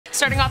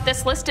Starting off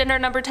this list in our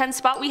number 10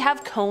 spot, we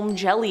have comb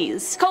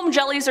jellies. Comb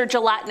jellies are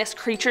gelatinous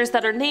creatures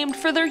that are named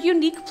for their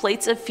unique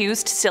plates of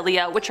fused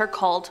cilia, which are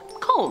called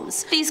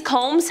combs. These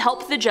combs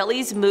help the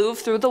jellies move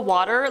through the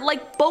water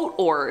like boat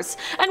oars,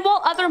 and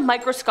while other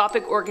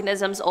microscopic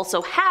organisms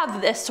also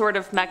have this sort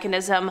of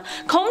mechanism,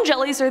 comb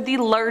jellies are the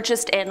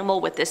largest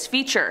animal with this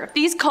feature.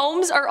 These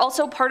combs are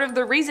also part of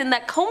the reason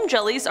that comb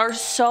jellies are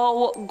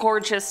so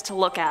gorgeous to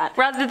look at.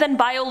 Rather than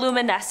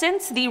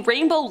bioluminescence, the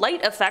rainbow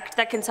light effect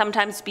that can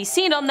sometimes be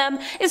seen on them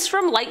is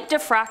from light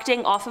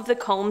diffracting off of the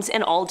combs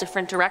in all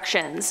different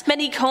directions.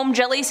 Many comb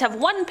jellies have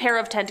one pair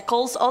of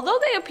tentacles, although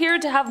they appear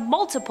to have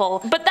multiple,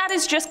 but that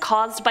is just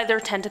caused by their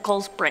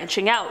tentacles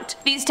branching out.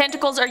 These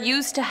tentacles are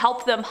used to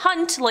help them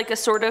hunt like a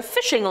sort of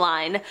fishing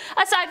line.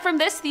 Aside from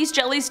this, these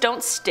jellies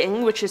don't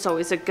sting, which is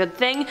always a good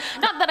thing.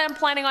 Not that I'm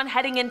planning on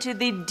heading into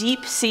the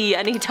deep sea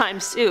anytime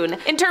soon.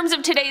 In terms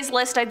of today's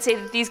list, I'd say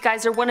that these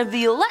guys are one of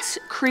the less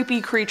creepy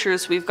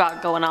creatures we've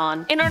got going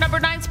on. In our number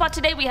 9 spot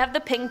today, we have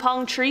the ping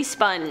pong tree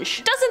sponge.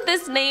 Doesn't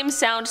this name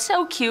sound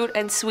so cute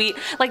and sweet,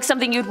 like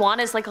something you'd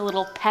want as like a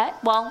little pet?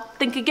 Well,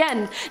 think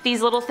again.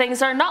 These little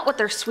things are not what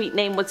their sweet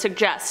name would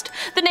suggest.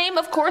 The name,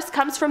 of course,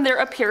 comes from their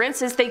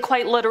appearance, as they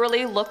quite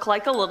literally look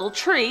like a little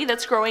tree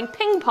that's growing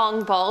ping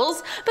pong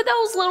balls, but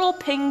those little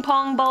ping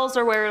pong balls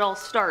are where it all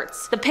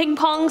starts. The ping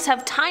pongs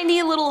have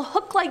tiny little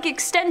hook-like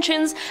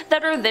extensions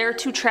that are there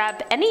to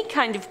trap any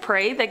kind of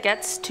prey that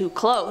gets too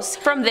close.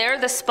 From there,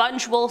 the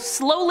sponge will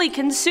slowly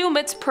consume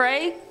its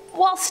prey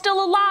while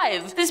still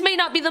alive. This may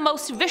not be the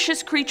most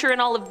vicious creature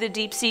in all of the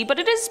deep sea, but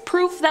it is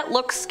proof that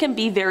looks can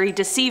be very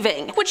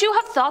deceiving. Would you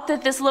have thought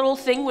that this little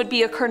thing would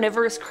be a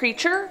carnivorous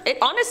creature? It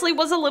honestly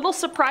was a little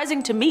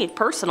surprising to me,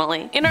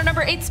 personally. In our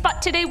number 8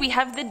 spot today, we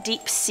have the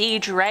deep sea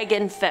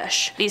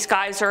dragonfish. These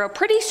guys are a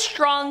pretty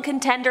strong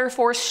contender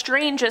for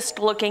strangest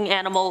looking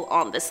animal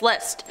on this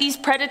list. These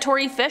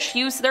predatory fish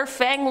use their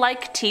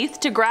fang-like teeth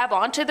to grab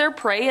onto their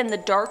prey in the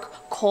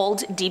dark,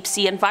 cold, deep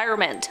sea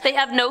environment. They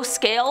have no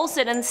scales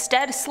and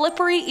instead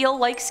slippery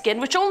eel-like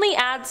skin, which only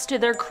adds to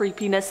their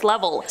creepiness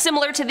level.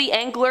 Similar to the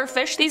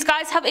anglerfish, these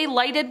guys have a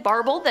lighted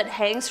barbel that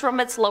hangs from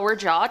its lower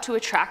jaw to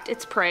attract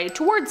its prey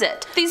towards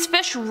it. These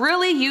fish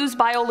really use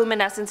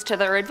bioluminescence to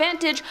their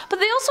advantage, but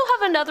they also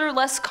have another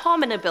less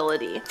common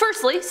ability.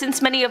 Firstly, since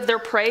many of their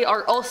prey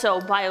are also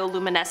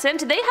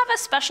bioluminescent, they have a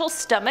special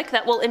stomach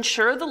that will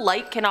ensure the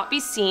light cannot be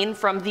seen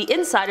from the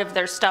inside of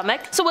their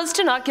stomach so as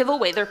to not give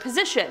away their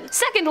position.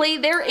 Secondly,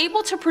 they're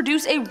able to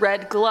produce a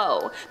red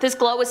glow. This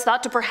glow is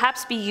thought to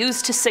perhaps be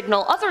used to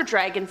signal other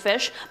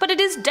dragonfish, but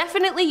it is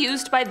definitely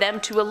used by them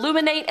to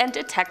illuminate and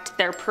detect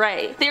their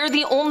prey. They are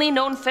the only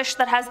known fish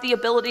that has the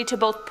ability to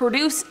both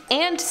produce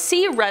and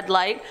see red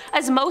light,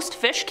 as most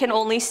fish can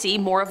only see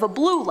more of a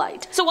blue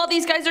light. So while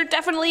these guys are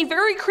definitely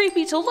very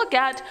creepy to look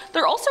at,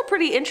 they're also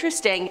pretty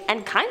interesting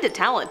and kinda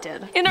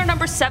talented. In our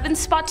number 7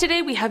 spot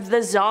today, we have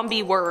the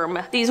zombie worm.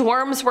 These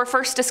worms were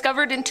first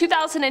discovered in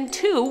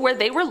 2002, where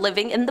they were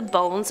living in the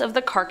bones of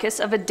the carcass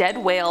of a dead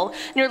whale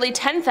nearly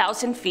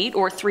 10,000 feet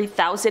or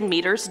 3,000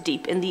 meters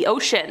deep in the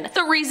ocean.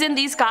 The reason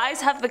these guys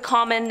have the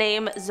common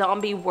name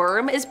zombie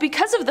worm is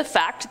because of the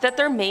fact that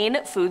their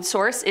main food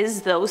source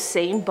is those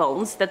same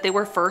bones that they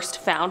were first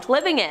found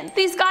living in.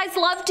 These guys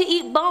love to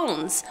eat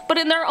bones, but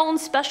in their own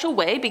special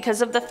way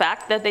because of the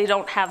fact that they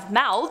don't have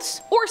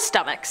mouths or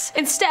stomachs.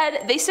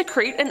 Instead, they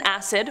secrete an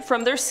acid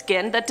from their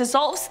skin that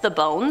dissolves the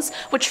bones,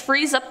 which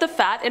frees up the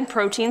fat and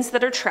proteins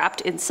that are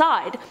trapped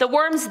inside. The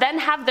worms then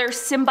have their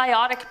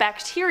symbiotic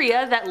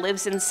bacteria that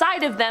lives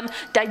inside of them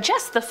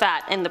digest the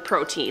fat and the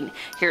protein.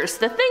 Here's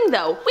the thing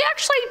though, we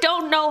actually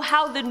don't know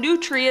how the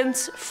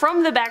nutrients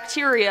from the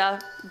bacteria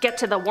get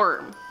to the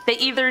worm. They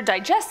either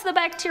digest the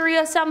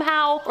bacteria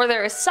somehow, or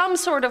there is some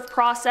sort of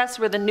process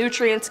where the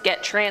nutrients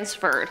get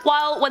transferred.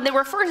 While when they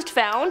were first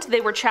found, they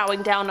were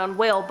chowing down on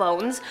whale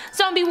bones,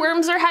 zombie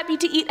worms are happy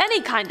to eat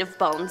any kind of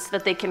bones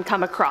that they can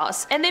come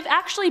across, and they've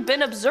actually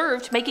been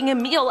observed making a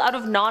meal out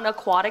of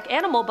non-aquatic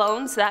animal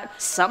bones that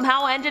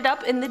somehow ended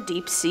up in the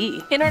deep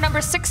sea. In our number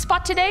 6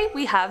 spot today,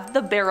 we have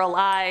the barrel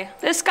eye.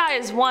 This guy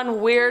is one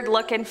weird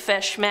looking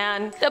fish,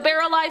 man. The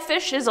barrel eye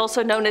fish is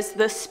also known as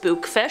the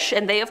spook fish,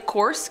 and they of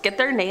course get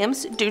their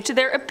names due to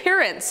their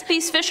appearance.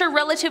 These fish are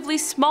relatively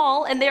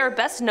small, and they are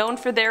best known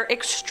for their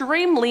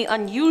extremely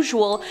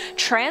unusual,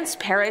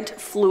 transparent,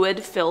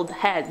 fluid-filled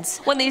heads.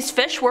 When these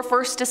fish were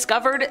first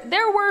discovered,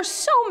 there were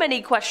so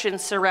many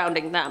questions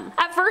surrounding them.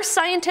 At first,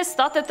 scientists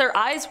thought that their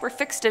eyes were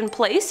fixed in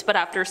place, but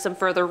after some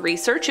further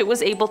research, it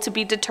was able to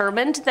be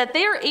determined that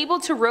they are able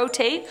to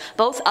rotate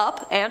both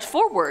up and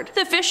forward.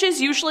 The fish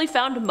is usually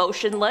found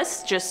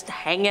motionless, just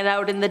hanging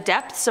out in the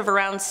depths of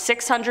around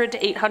 600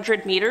 to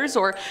 800 meters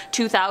or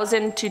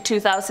 2,000 to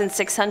 2,000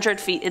 12,600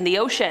 feet in the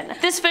ocean.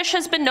 This fish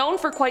has been known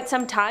for quite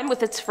some time,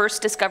 with its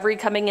first discovery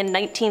coming in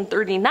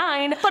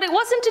 1939, but it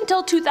wasn't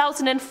until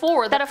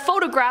 2004 that a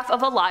photograph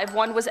of a live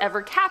one was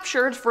ever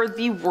captured for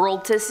the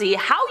world to see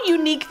how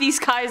unique these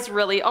guys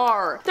really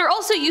are. There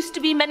also used to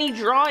be many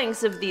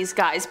drawings of these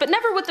guys, but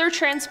never with their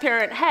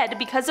transparent head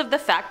because of the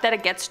fact that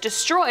it gets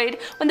destroyed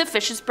when the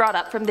fish is brought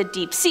up from the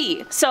deep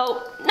sea.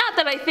 So, not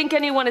that I think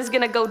anyone is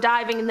gonna go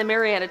diving in the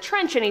Mariana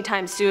Trench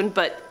anytime soon,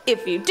 but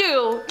if you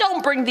do,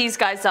 don't bring these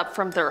guys up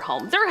from their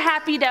home. They're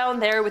happy down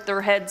there with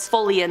their heads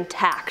fully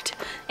intact.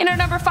 In our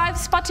number 5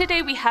 spot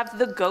today, we have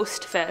the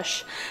ghost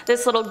fish.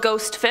 This little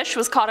ghost fish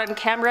was caught on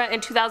camera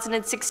in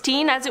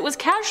 2016 as it was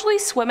casually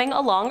swimming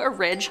along a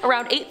ridge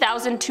around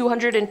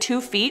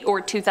 8,202 feet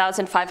or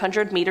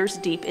 2,500 meters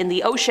deep in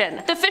the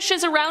ocean. The fish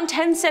is around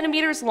 10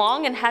 centimeters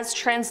long and has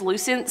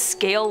translucent,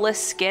 scaleless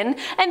skin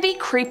and the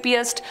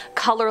creepiest,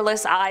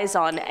 colorless eyes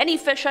on any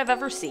fish I've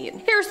ever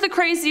seen. Here's the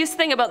craziest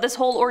thing about this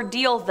whole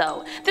ordeal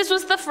though. This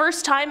was the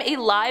first time a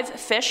live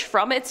fish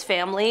from its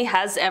family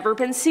has ever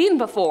been seen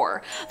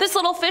before. This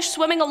little fish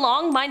swimming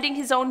along, minding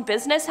his own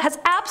business, has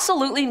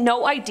absolutely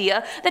no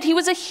idea that he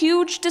was a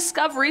huge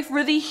discovery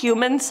for the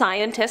human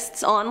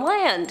scientists on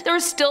land. There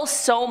is still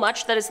so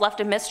much that is left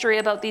a mystery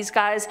about these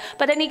guys,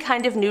 but any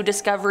kind of new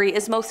discovery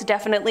is most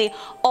definitely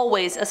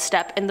always a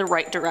step in the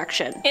right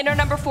direction. In our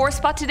number 4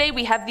 spot today,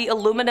 we have the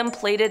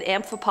aluminum-plated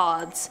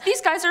amphipods.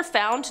 These guys are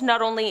found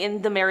not only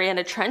in the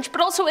Mariana Trench,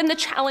 but also in the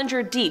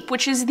Challenger Deep,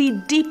 which is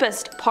the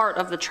deepest part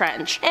of the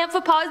trench.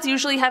 Amphipods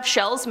usually have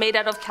shells made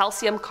out of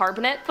calcium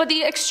carbonate, but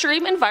the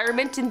extreme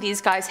environment in these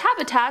guys'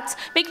 habitats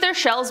make their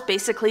shells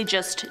basically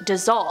just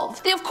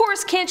dissolve. They of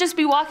course can't just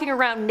be walking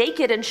around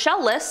naked and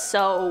shellless,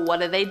 so what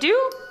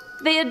do?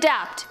 They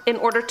adapt in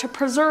order to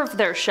preserve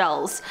their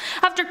shells.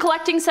 After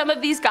collecting some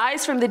of these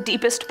guys from the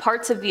deepest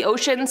parts of the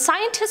ocean,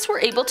 scientists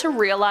were able to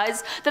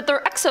realize that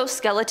their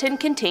exoskeleton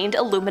contained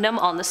aluminum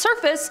on the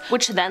surface,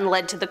 which then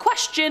led to the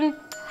question,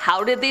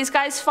 how did these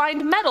guys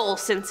find metal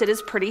since it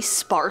is pretty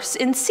sparse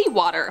in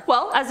seawater?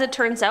 Well, as it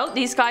turns out,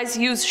 these guys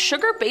use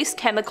sugar-based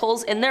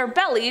chemicals in their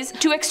bellies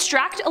to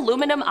extract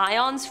aluminum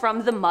ions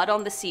from the mud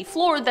on the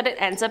seafloor that it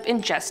ends up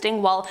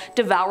ingesting while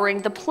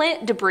devouring the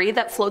plant debris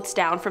that floats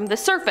down from the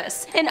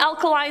surface. In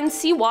alkaline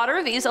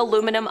seawater, these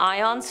aluminum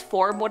ions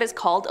form what is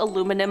called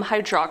aluminum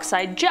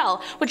hydroxide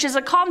gel, which is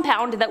a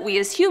compound that we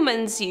as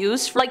humans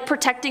use for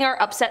protecting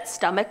our upset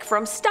stomach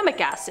from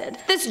stomach acid.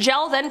 This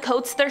gel then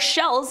coats their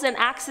shells and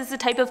acts as a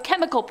type of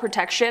chemical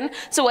protection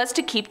so as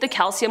to keep the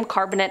calcium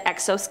carbonate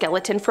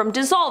exoskeleton from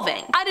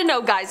dissolving. I don't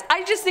know guys,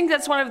 I just think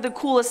that's one of the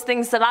coolest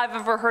things that I've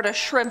ever heard a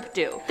shrimp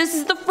do. This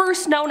is the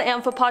first known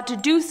amphipod to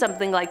do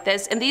something like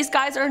this, and these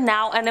guys are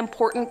now an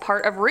important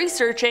part of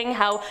researching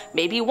how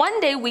maybe one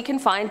day we can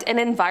find an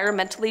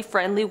environmentally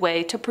friendly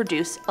way to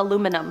produce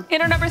aluminum.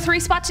 In our number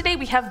 3 spot today,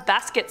 we have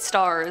basket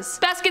stars.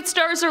 Basket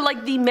stars are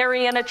like the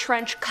Mariana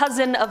Trench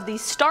cousin of the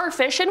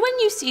starfish, and when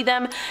you see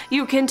them,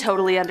 you can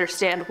totally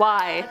understand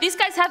why. These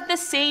guys have the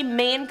same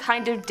main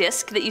kind of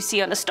disc that you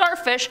see on a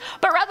starfish,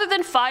 but rather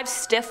than 5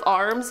 stiff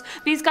arms,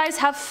 these guys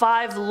have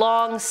 5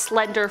 long,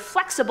 slender,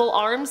 flexible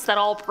arms that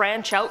all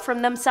branch out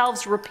from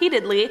themselves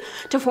repeatedly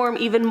to form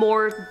even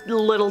more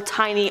little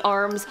tiny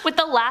arms, with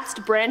the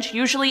last branch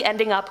usually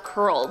ending up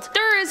curled.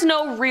 There is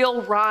no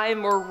real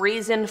rhyme or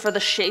reason for the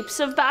shapes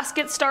of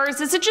basket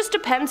stars, as it just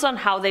depends on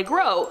how they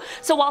grow.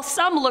 So while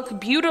some look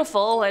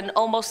beautiful and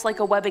almost like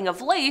a webbing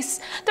of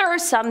lace, there are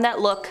some that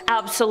look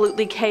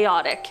absolutely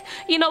chaotic.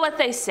 You know what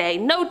they say,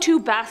 no 2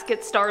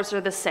 basket stars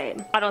are the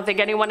same. I don't think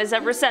anyone has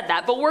ever said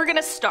that, but we're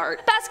gonna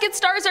start. Basket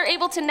stars are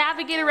able to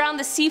navigate around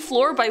the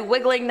seafloor by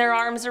wiggling their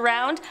arms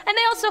around, and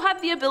they also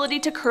have the ability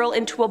to curl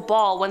into a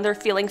ball when they're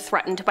feeling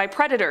threatened by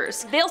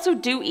predators. They also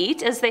do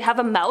eat, as they have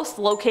a mouth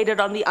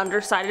located on the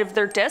underside of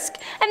their disc,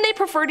 and they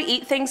prefer to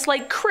eat things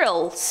like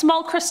krill,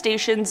 small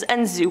crustaceans,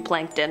 and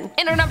zooplankton.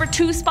 In our number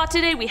 2 spot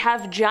today, we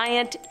have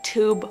giant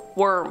tube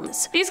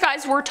worms. These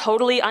guys were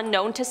totally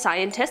unknown to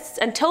scientists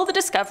until the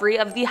discovery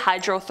of the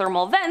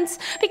hydrothermal vents,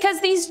 because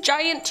these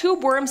giant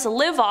tube worms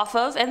live off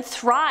of and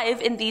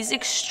thrive in these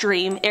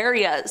extreme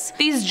areas.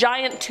 These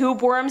giant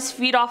tube worms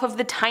feed off of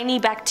the tiny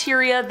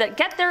bacteria that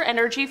get their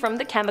energy from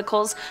the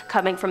chemicals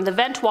coming from the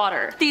vent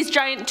water. These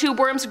giant tube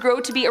worms grow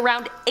to be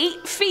around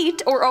 8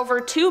 feet or over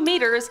 2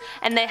 meters,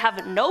 and they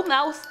have no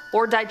mouth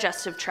or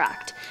digestive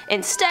tract.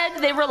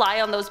 Instead, they rely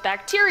on those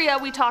bacteria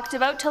we talked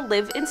about to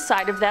live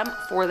inside of them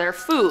for their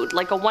food,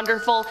 like a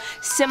wonderful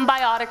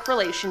symbiotic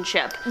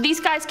relationship. These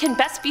guys can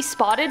best be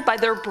spotted by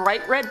their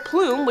bright red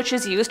plume, which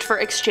is used for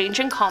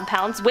exchanging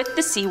compounds with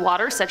the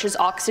seawater such as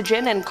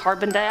oxygen and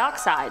carbon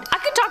dioxide. I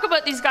could talk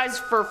about these guys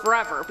for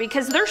forever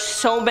because there's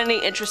so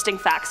many interesting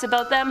facts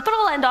about them, but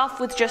I'll end off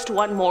with just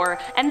one more,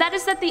 and that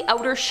is that the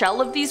outer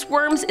shell of these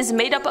worms is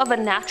made up of a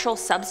natural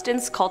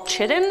substance called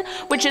chitin,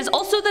 which is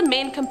also the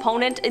main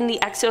component in the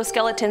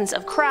exoskeletons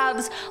of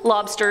crabs,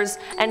 lobsters,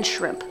 and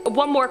shrimp.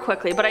 One more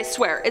quickly, but I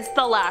swear, it's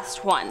the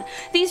last one.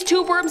 These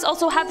tube worms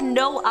also have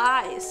no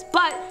eyes,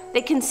 but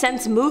they can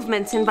sense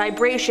movements and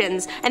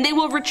vibrations, and they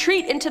will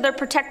retreat into their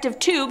protective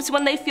tubes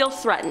when they feel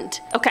threatened.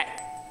 Okay,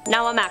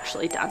 Now I'm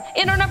actually done.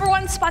 In our number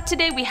 1 spot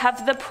today we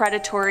have the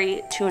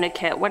predatory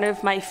tunicate, one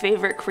of my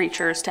favorite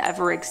creatures to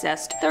ever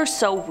exist. They're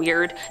so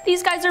weird.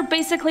 These guys are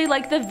basically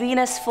like the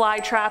Venus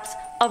flytraps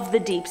of the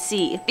deep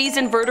sea. These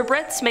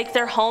invertebrates make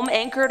their home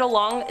anchored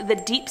along the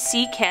deep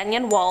sea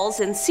canyon walls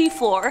and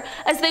seafloor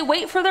as they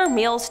wait for their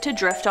meals to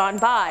drift on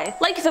by.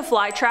 Like the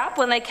flytrap,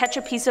 when they catch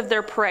a piece of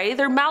their prey,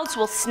 their mouths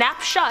will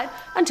snap shut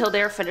until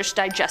they are finished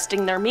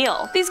digesting their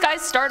meal. These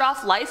guys start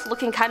off life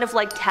looking kind of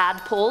like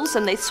tadpoles,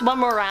 and they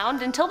swim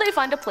around until they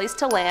find a place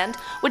to land,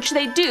 which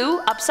they do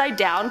upside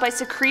down by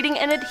secreting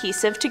an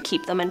adhesive to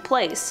keep them in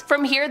place.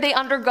 From here they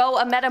undergo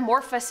a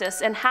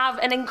metamorphosis and have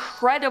an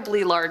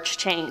incredibly large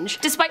change.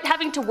 Despite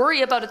having to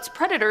worry about its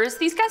predators,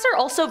 these guys are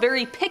also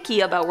very picky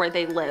about where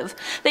they live.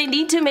 They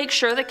need to make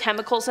sure the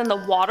chemicals in the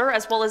water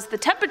as well as the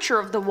temperature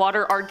of the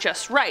water are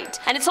just right,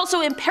 and it's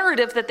also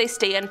imperative that they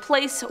stay in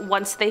place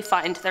once they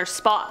find their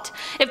spot.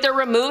 If they're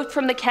removed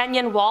from the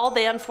canyon wall,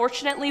 they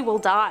unfortunately will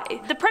die.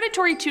 The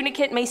predatory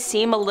tunicate may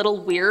seem a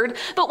little weird,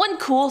 but one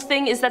cool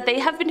thing is that they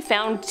have been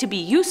found to be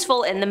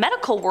useful in the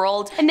medical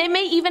world, and they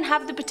may even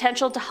have the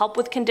potential to help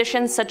with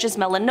conditions such as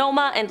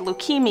melanoma and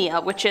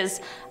leukemia, which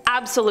is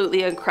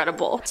absolutely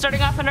incredible.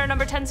 Starting off in our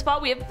number 10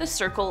 spot, we have the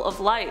circle of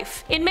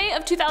life. In May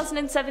of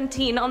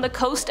 2017, on the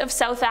coast of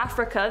South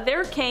Africa,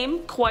 there came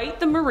quite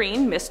the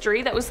marine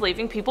mystery that was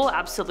leaving people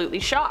absolutely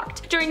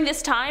shocked. During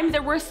this time,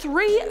 there were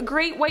 3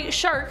 great white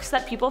sharks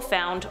that people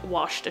found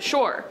washed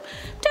ashore.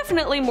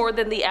 Definitely more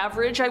than the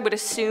average, I would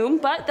assume,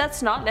 but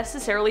that's not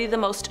necessarily the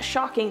most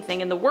shocking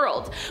thing in the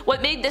world.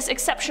 What made this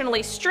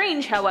exceptionally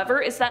strange,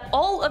 however, is that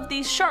all of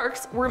these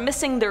sharks were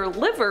missing their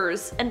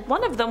livers, and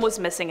one of them was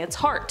missing its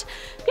heart.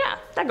 Yeah,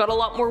 that got a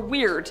lot more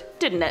weird,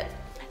 didn't it?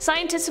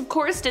 Scientists of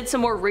course did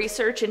some more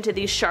research into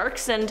these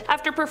sharks, and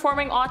after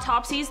performing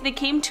autopsies they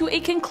came to a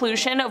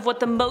conclusion of what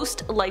the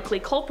most likely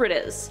culprit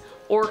is.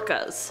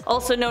 Orcas.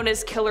 Also known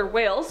as killer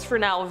whales for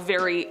now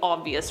very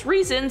obvious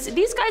reasons,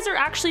 these guys are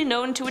actually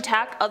known to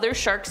attack other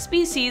shark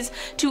species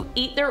to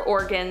eat their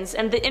organs,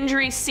 and the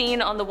injuries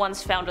seen on the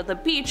ones found on the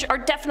beach are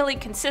definitely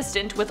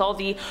consistent with all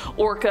the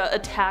orca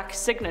attack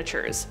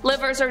signatures.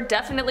 Livers are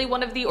definitely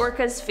one of the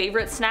orca's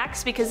favorite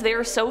snacks because they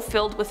are so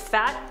filled with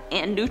fat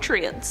and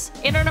nutrients.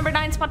 In our number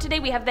 9 spot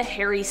today we have the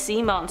hairy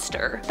sea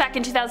monster. Back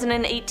in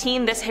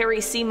 2018, this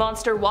hairy sea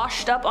monster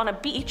washed up on a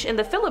beach in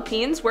the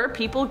Philippines where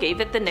people gave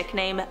it the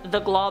nickname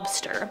the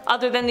Globster.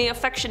 Other than the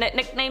affectionate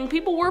nickname,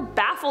 people were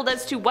baffled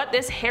as to what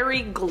this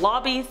hairy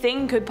globby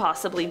thing could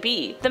possibly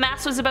be. The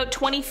mass was about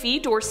 20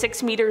 feet or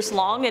 6 meters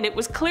long, and it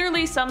was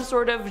clearly some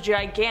sort of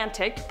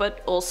gigantic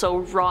but also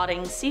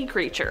rotting sea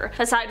creature.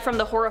 Aside from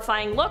the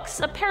horrifying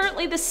looks,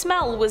 apparently the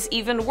smell was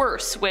even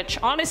worse, which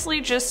honestly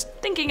just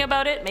thinking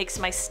about it makes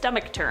my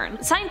stomach turn.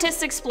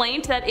 Scientists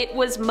explained that it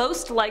was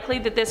most likely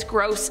that this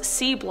gross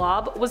sea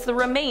blob was the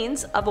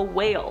remains of a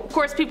whale. Of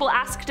course, people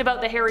asked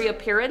about the hairy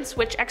appearance,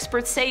 which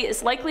experts say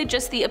is likely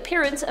just the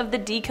appearance of the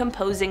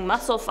decomposing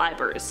muscle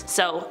fibers.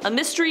 So a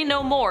mystery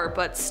no more,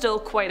 but still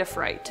quite a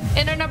fright.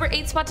 In our number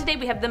 8 spot today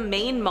we have the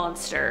Maine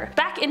monster.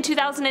 Back in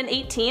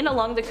 2018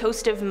 along the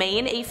coast of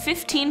Maine, a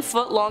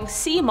 15-foot long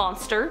sea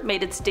monster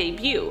made its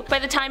debut. By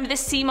the time this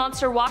sea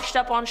monster washed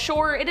up on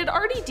shore, it had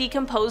already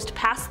decomposed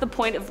past the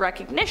point of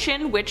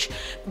recognition, which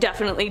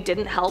definitely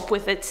didn't help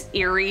with its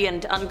eerie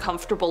and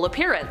uncomfortable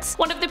appearance.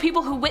 One of the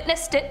people who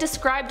witnessed it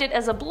described it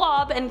as a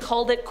blob and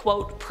called it,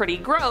 quote, pretty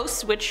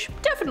gross, which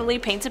definitely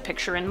paints a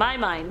picture in my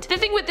mind. The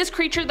thing with this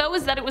creature though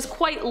is that it was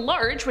quite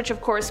large, which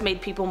of course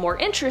made people more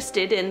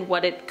interested in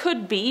what it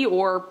could be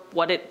or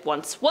what it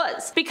once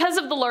was. Because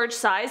of the large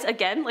size,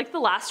 again like the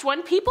last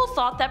one, people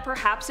thought that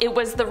perhaps it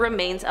was the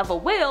remains of a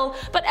whale,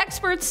 but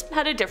experts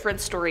had a different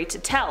story to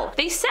tell.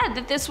 They said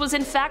that this was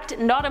in fact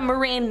not a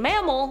marine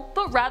mammal,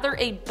 but rather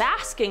a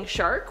basking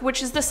shark,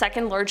 which is the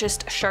second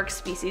largest shark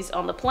species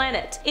on the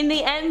planet. In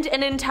the end,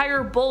 an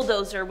entire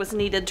bulldozer was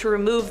needed to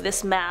remove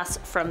this mass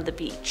from the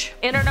beach.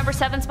 In our number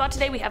 7 spot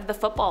today we have the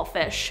football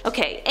fish.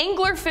 Okay,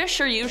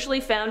 anglerfish are usually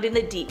found in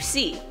the deep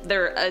sea.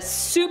 They're a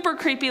super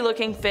creepy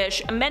looking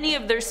fish. Many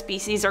of their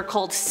species are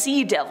called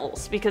sea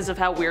devils because of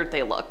how weird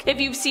they look.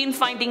 If you've seen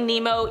Finding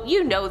Nemo,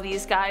 you know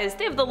these guys.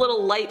 They have the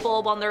little light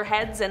bulb on their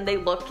heads and they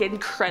look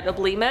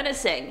incredibly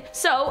menacing.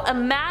 So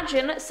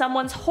imagine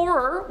someone's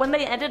horror when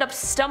they ended up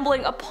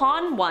stumbling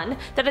upon one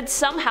that had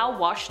somehow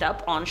washed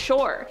up on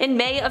shore. In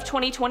May of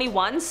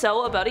 2021,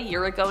 so about a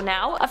year ago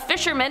now, a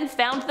fisherman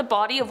found the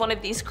body of one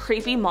of these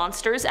creepy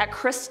monsters at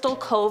Crystal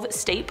Cove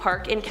State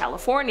Park in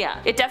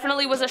California. It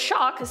definitely was a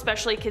shock,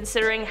 especially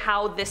considering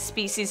how this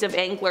species of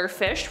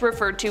anglerfish,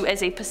 referred to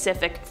as a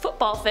Pacific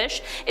football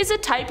fish, is a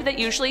type that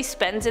usually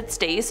spends its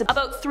days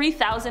about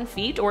 3,000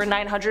 feet or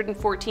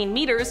 914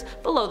 meters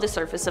below the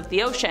surface of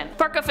the ocean.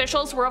 Park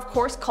officials were of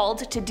course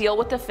called to deal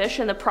with the fish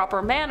in the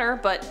proper manner,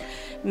 but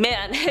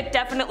man, it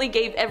definitely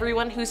gave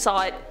everyone who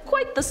saw it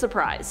quite the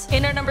surprise.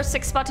 In our number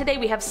 6 spot today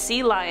we have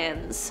sea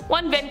lions.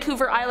 One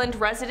Vancouver Island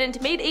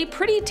resident made a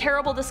pretty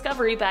terrible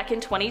discovery back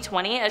in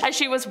 2020 as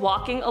she was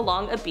walking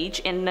along a beach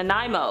in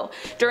Nanaimo.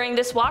 During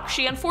this walk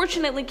she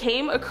unfortunately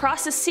came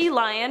across a sea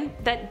lion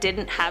that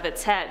didn't have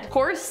its head. Of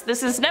course,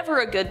 this is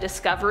never a good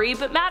discovery,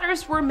 but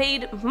matters were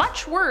made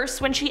much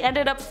worse when she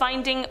ended up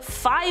finding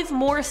 5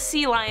 more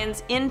sea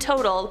lions in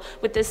total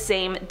with the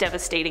same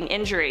devastating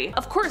injury.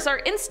 Of course, our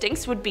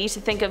instincts would be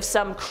to think of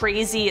some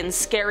crazy and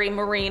scary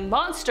marine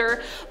monster,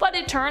 but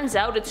it turns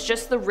out it's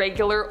just the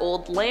regular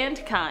old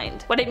land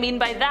kind. What I mean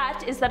by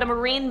that is that a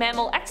marine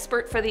mammal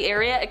expert for the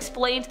area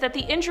explained that the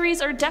injuries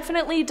are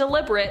definitely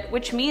deliberate,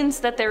 which means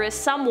that there is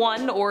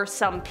someone or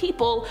some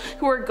people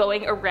who are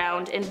going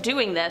around and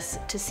doing this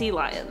to sea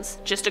lions.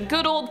 Just a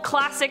good old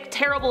classic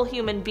terrible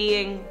human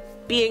being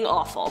being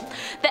awful.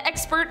 The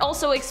expert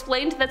also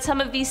explained that some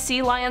of these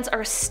sea lions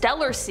are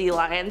stellar sea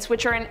lions,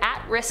 which are an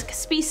at-risk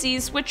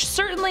species, which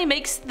certainly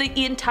makes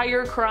the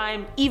entire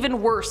crime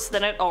even worse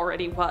than it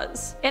already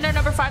was. In our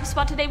number 5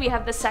 spot today we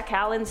have the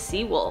Sakhalin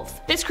sea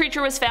wolf. This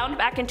creature was found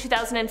back in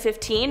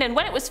 2015, and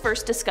when it was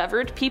first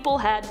discovered, people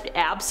had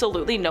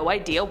absolutely no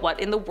idea what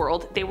in the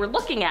world they were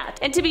looking at.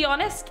 And to be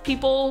honest,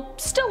 people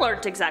still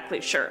aren't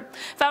exactly sure.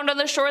 Found on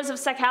the shores of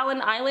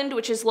Sakhalin Island,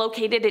 which is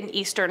located in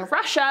eastern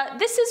Russia,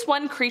 this is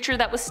one creature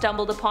that was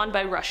stumbled upon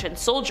by Russian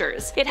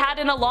soldiers. It had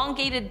an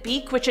elongated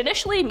beak, which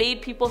initially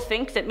made people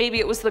think that maybe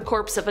it was the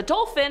corpse of a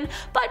dolphin,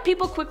 but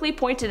people quickly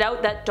pointed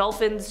out that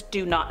dolphins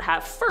do not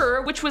have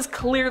fur, which was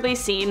clearly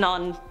seen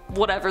on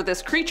whatever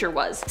this creature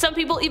was. Some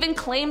people even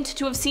claimed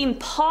to have seen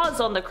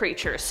paws on the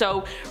creature,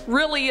 so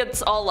really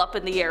it's all up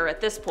in the air at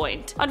this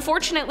point.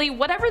 Unfortunately,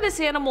 whatever this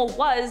animal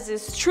was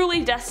is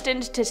truly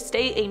destined to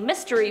stay a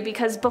mystery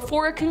because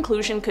before a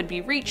conclusion could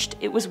be reached,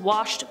 it was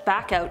washed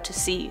back out to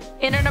sea.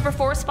 In our number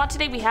 4 spot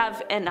today we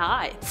have an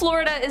eye.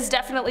 Florida is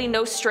definitely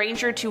no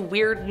stranger to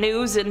weird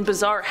news and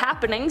bizarre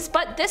happenings,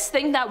 but this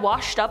thing that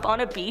washed up on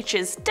a beach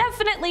is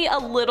definitely a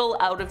little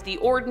out of the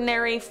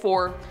ordinary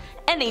for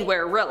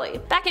anywhere really.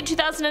 Back in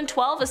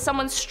 2012, as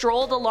someone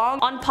strolled along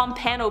on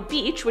Pompano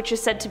Beach, which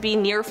is said to be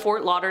near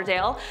Fort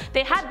Lauderdale,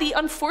 they had the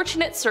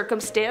unfortunate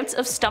circumstance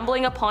of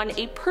stumbling upon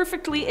a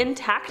perfectly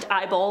intact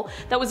eyeball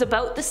that was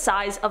about the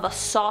size of a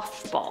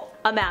softball.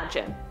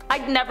 Imagine.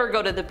 I'd never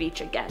go to the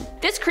beach again.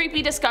 This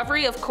creepy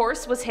discovery, of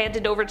course, was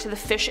handed over to the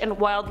fish and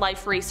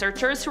wildlife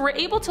researchers who were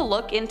able to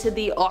look into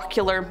the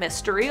ocular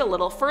mystery a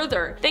little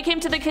further. They came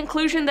to the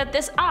conclusion that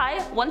this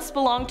eye once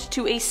belonged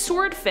to a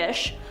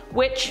swordfish,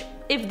 which,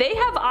 if they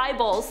have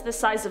eyeballs the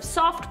size of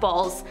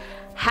softballs,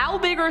 how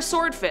big are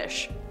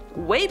swordfish?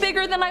 Way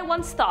bigger than I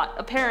once thought,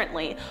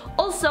 apparently.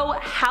 Also,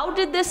 how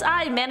did this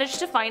eye manage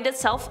to find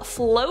itself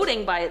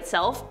floating by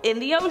itself in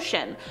the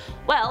ocean?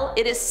 Well,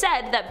 it is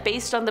said that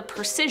based on the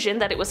precision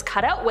that it was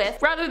cut out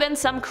with, rather than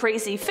some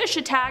crazy fish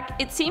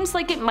attack, it seems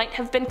like it might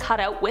have been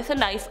cut out with a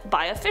knife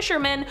by a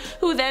fisherman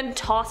who then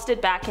tossed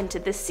it back into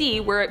the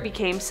sea where it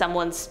became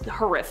someone's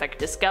horrific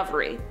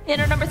discovery. In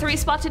our number 3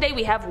 spot today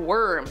we have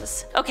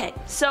worms. Okay,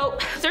 so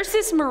there's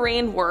this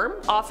marine worm,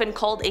 often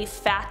called a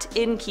fat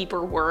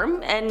innkeeper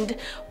worm, and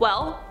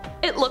well,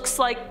 it looks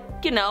like,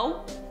 you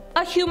know,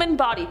 a human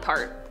body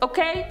part.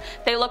 Okay?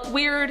 They look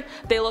weird,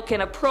 they look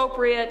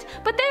inappropriate,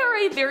 but they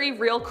are a very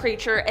real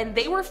creature and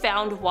they were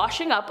found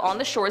washing up on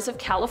the shores of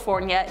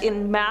California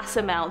in mass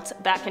amounts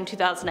back in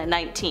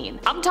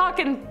 2019. I'm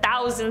talking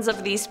thousands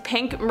of these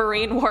pink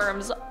marine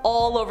worms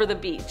all over the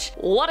beach.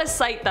 What a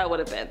sight that would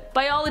have been.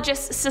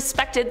 Biologists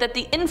suspected that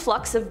the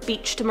influx of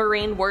beached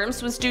marine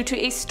worms was due to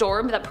a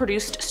storm that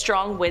produced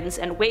strong winds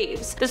and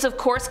waves. This of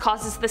course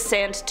causes the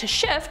sand to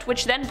shift,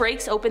 which then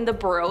breaks open the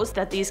burrows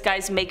that these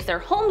guys make their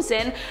homes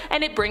in,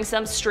 and it brings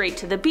them straight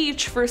to the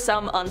beach for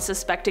some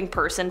unsuspecting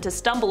person to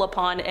stumble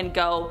upon and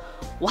go,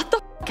 what the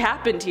f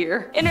happened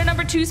here? In our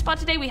number 2 spot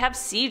today we have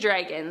sea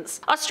dragons.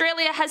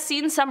 Australia has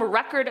seen some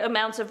record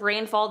amounts of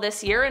rainfall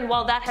this year, and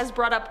while that has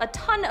brought up a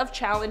ton of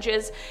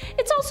challenges,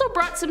 it's also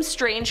brought some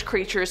strange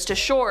creatures to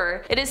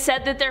shore. It is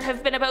said that there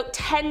have been about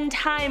 10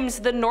 times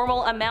the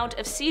normal amount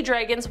of sea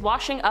dragons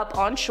washing up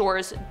on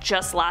shores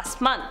just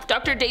last month.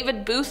 Dr.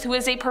 David Booth, who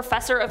is a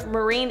professor of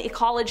marine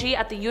ecology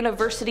at the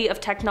University of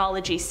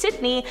Technology,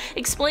 Sydney,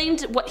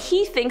 explained what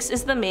he thinks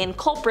is the main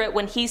culprit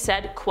when he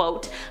said,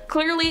 quote,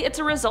 "Clearly it's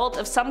a result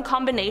of some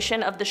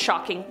combination of the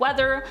shocking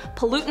weather,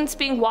 pollutants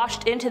being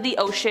washed into the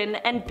ocean,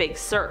 and big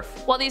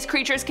surf." While these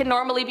creatures can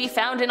normally be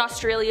found in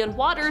Australian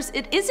waters,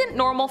 it isn't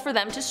normal for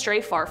them to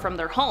stray far from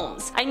their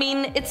homes. I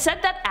mean, it's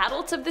said that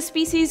adults of the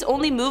species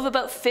only move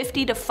about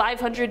 50 to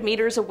 500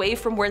 meters away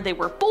from where they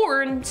were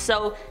born,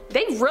 so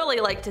they really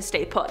like to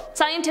stay put.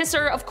 Scientists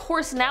are of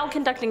course now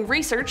conducting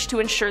research to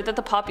ensure that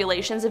the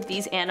populations of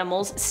these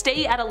animals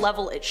stay at a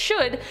level it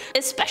should,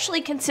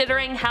 especially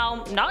considering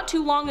how not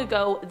too long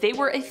ago they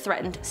were a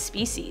threatened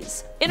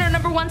species. In our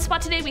number 1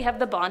 spot today we have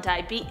the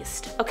Bondi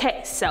Beast.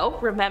 Okay, so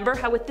remember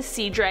how with the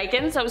sea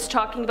dragons I was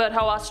talking about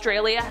how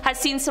Australia has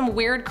seen some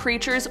weird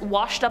creatures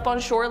washed up on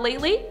shore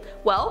lately?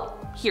 Well,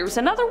 Here's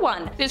another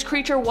one. This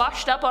creature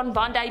washed up on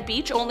Bondi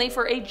Beach only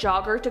for a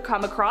jogger to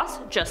come across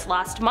just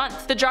last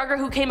month. The jogger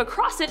who came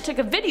across it took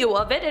a video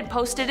of it and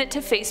posted it to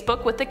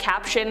Facebook with the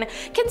caption,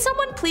 "Can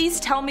someone please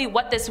tell me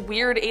what this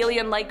weird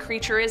alien-like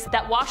creature is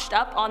that washed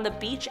up on the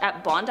beach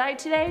at Bondi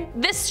today?"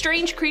 This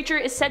strange creature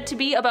is said to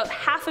be about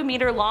half a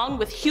meter long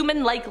with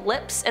human-like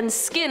lips and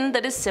skin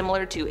that is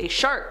similar to a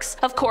shark's.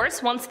 Of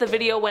course, once the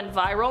video went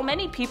viral,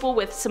 many people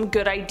with some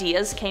good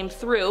ideas came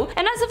through,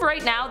 and as of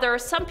right now there are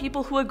some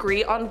people who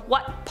agree on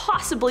what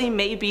possibly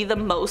may be the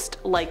most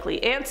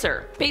likely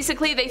answer.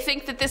 Basically, they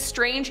think that this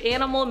strange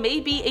animal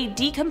may be a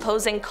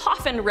decomposing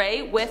coffin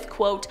ray with,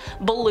 quote,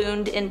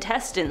 ballooned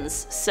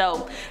intestines.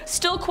 So,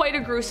 still quite a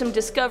gruesome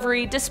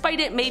discovery, despite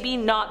it maybe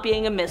not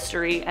being a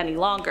mystery any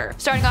longer.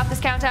 Starting off this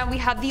countdown, we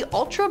have the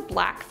ultra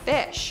black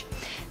fish.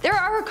 There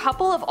are a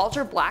couple of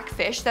ultra black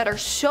fish that are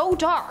so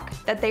dark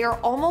that they are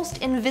almost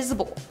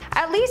invisible.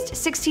 At least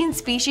 16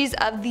 species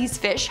of these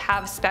fish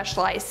have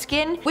specialized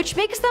skin, which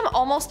makes them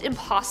almost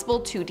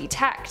impossible to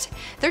detect.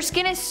 Their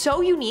skin is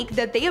so unique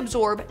that they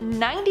absorb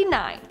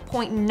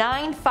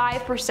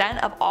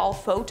 99.95% of all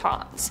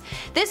photons.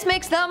 This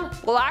makes them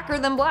blacker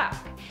than black.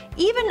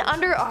 Even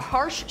under a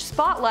harsh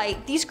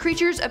spotlight, these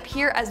creatures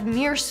appear as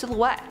mere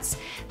silhouettes.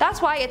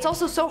 That's why it's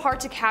also so hard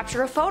to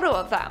capture a photo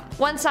of them.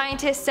 One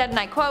scientist said, and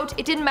I quote,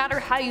 "It didn't matter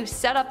how you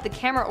set up the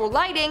camera or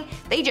lighting,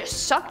 they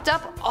just sucked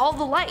up all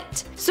the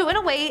light." So in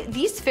a way,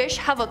 these fish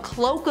have a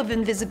cloak of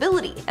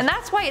invisibility, and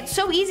that's why it's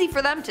so easy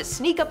for them to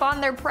sneak up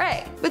on their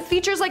prey. With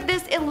features like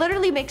this, it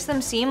literally makes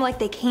them seem like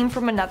they came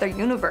from another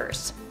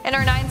universe. In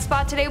our 9th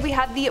spot today, we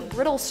have the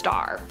brittle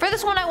star. For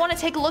this one, I want to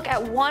take a look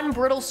at one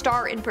brittle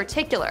star in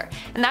particular,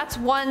 and that's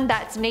one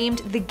that's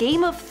named the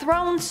Game of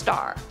Thrones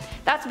star.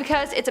 That's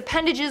because its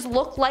appendages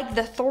look like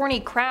the thorny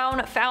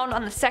crown found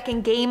on the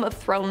second Game of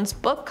Thrones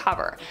book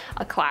cover,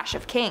 A Clash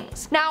of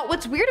Kings. Now,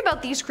 what's weird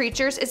about these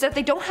creatures is that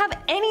they don't have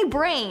any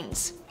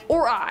brains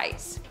or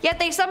eyes, yet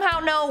they somehow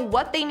know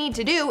what they need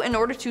to do in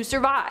order to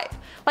survive.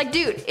 Like,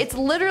 dude, it's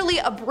literally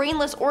a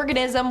brainless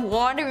organism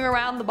wandering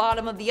around the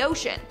bottom of the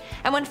ocean,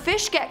 and when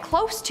fish get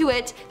close to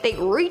it, they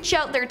reach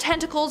out their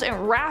tentacles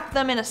and wrap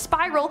them in a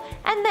spiral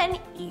and then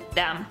eat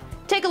them.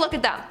 Take a look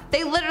at them.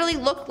 They literally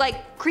look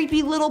like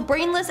creepy little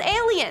brainless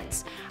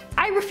aliens.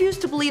 I refuse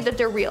to believe that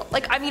they're real.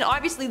 Like, I mean,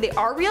 obviously they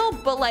are real,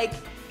 but like,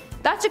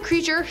 that's a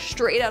creature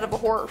straight out of a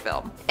horror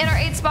film. In our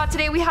 8th spot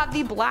today, we have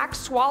the black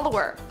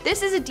swallower.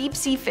 This is a deep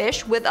sea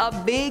fish with a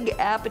big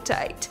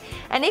appetite,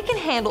 and it can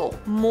handle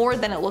more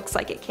than it looks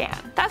like it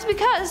can. That's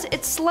because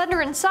it's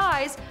slender in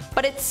size,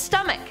 but its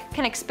stomach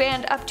can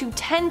expand up to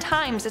 10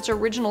 times its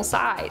original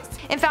size.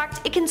 In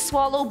fact, it can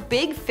swallow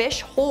big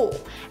fish whole,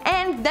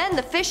 and then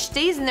the fish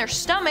stays in their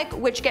stomach,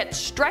 which gets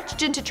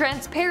stretched into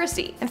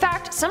transparency. In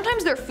fact,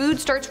 sometimes their food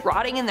starts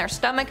rotting in their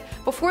stomach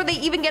before they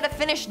even get to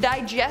finish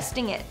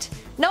digesting it.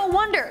 No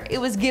wonder it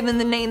was given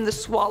the name the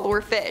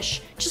swallower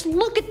fish. Just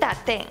look at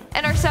that thing.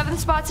 In our 7th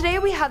spot today,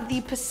 we have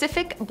the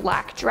Pacific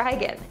black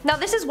dragon. Now,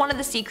 this is one of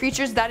the sea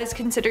creatures that is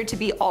considered to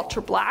be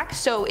ultra black,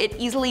 so it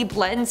easily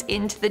blends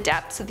into the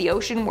depths of the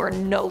ocean where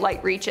no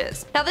light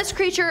reaches. Now, this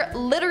creature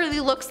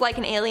literally looks like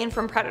an alien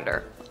from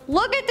Predator.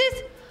 Look at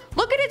this!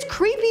 Look at its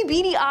creepy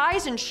beady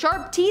eyes and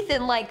sharp teeth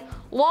and like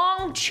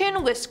long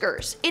chin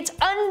whiskers. It's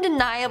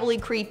undeniably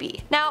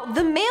creepy. Now,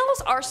 the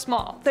males are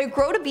small. They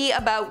grow to be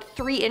about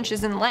 3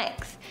 inches in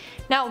length.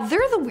 Now,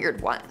 they're the weird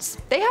ones.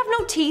 They have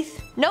no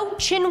teeth, no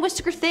chin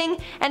whisker thing,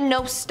 and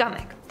no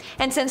stomach.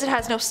 And since it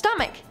has no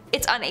stomach,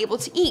 it's unable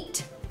to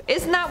eat.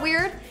 Isn't that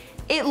weird?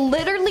 It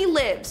literally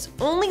lives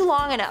only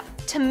long enough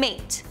to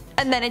mate,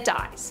 and then it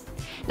dies.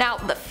 Now,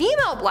 the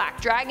female black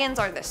dragons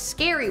are the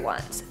scary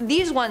ones.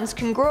 These ones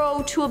can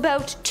grow to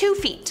about 2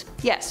 feet.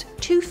 Yes,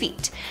 2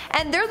 feet.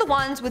 And they're the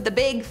ones with the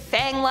big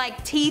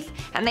fang-like teeth,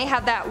 and they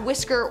have that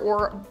whisker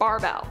or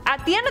barbel.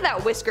 At the end of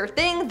that whisker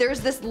thing, there's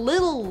this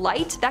little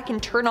light that can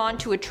turn on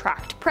to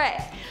attract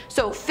prey.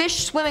 So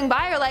fish swimming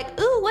by are like,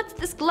 ooh, what's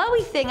this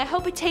glowy thing? I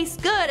hope it tastes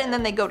good. And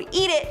then they go to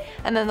eat it,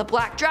 and then the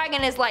black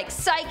dragon is like,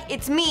 psych,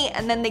 it's me,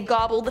 and then they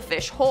gobble the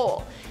fish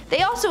whole.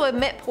 They also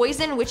emit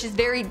poison, which is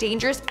very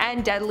dangerous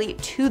and deadly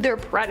to their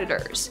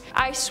predators.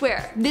 I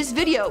swear, this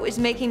video is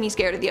making me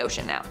scared of the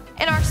ocean now.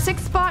 In our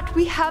 6th spot,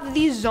 we have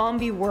the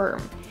zombie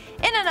worm.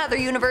 In another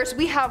universe,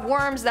 we have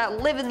worms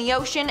that live in the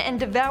ocean and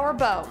devour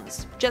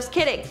bones. Just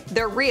kidding,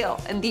 they're real,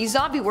 and these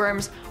zombie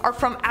worms are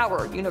from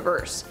our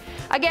universe.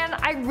 Again,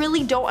 I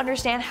really don't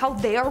understand how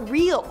they are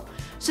real.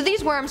 So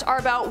these worms are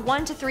about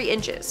 1 to 3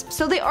 inches,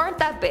 so they aren't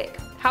that big.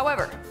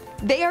 However,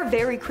 they are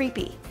very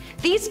creepy.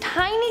 These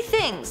tiny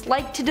things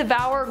like to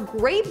devour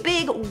great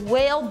big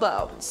whale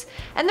bones,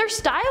 and their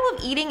style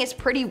of eating is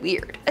pretty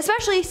weird,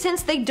 especially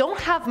since they don't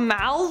have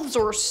mouths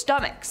or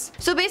stomachs.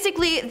 So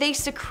basically, they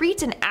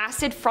secrete an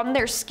acid from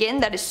their skin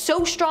that is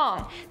so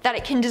strong that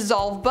it can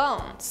dissolve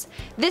bones.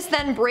 This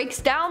then breaks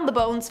down the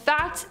bone's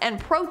fats and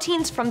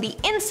proteins from the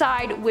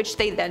inside, which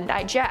they then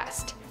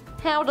digest.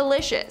 How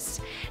delicious.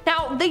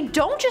 Now, they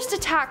don't just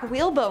attack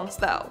whale bones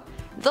though.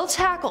 They'll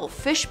tackle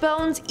fish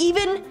bones,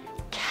 even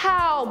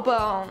cow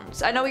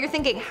bones. I know what you're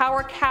thinking, how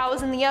are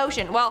cows in the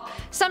ocean? Well,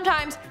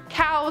 sometimes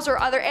cows or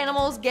other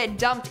animals get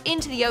dumped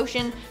into the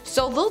ocean,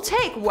 so they'll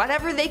take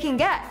whatever they can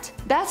get.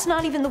 That's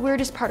not even the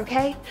weirdest part,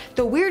 okay?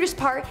 The weirdest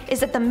part is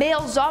that the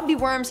male zombie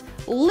worms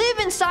live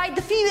inside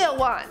the female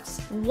ones.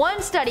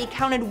 One study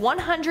counted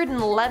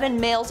 111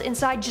 males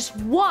inside just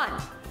one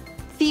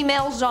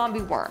female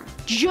zombie worm.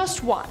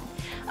 Just one.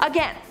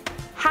 Again,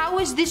 how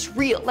is this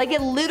real? Like,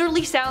 it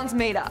literally sounds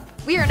made up.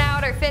 We are now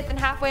at our 5th and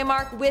halfway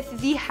mark with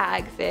the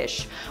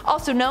hagfish,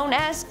 also known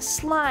as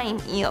slime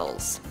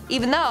eels,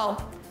 even though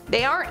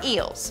they aren't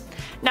eels.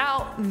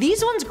 Now,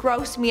 these ones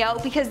gross me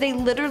out because they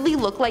literally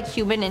look like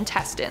human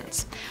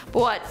intestines. But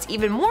what's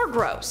even more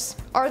gross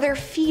are their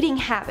feeding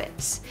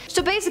habits.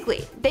 So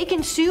basically, they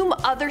consume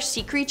other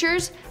sea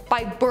creatures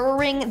by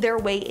burrowing their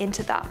way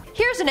into them.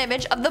 Here's an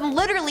image of them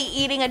literally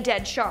eating a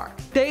dead shark.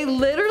 They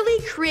literally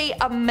create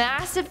a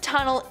massive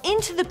tunnel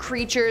into the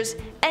creatures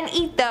and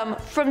eat them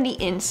from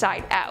the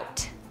inside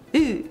out.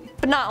 Ooh.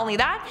 But not only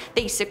that,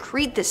 they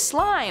secrete the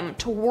slime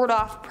to ward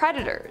off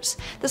predators.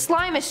 The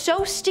slime is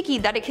so sticky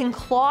that it can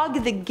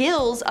clog the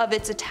gills of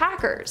its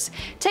attackers.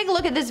 Take a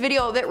look at this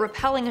video of it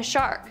repelling a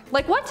shark.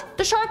 Like what?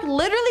 The shark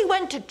literally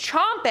went to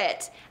chomp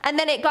it and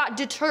then it got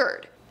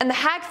deterred, and the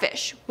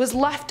hagfish was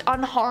left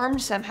unharmed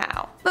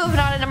somehow. Moving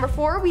on to number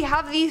 4, we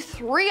have the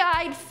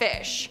three-eyed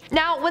fish.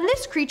 Now, when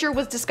this creature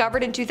was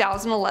discovered in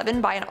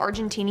 2011 by an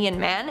Argentinian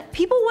man,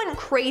 people went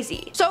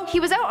crazy. So he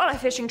was out on a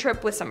fishing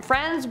trip with some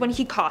friends when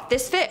he caught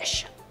this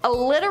fish. A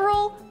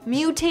literal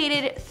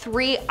mutated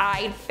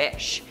three-eyed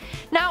fish.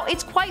 Now,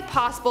 it's quite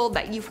possible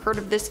that you've heard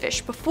of this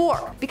fish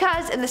before,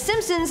 because in The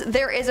Simpsons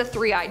there is a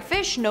three-eyed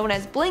fish known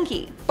as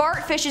Blinky.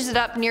 Bart fishes it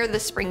up near the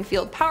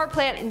Springfield power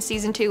plant in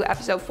season 2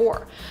 episode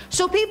 4.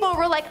 So people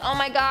were like, oh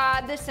my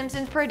god, The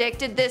Simpsons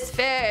predicted this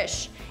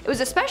fish. It was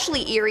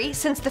especially eerie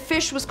since the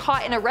fish was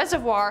caught in a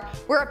reservoir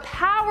where a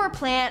power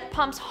plant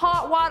pumps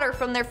hot water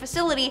from their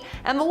facility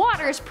and the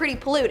water is pretty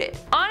polluted.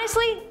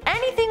 Honestly,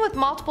 anything with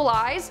multiple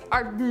eyes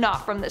are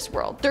not from this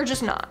world. They're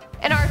just not.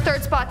 In our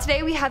 3rd spot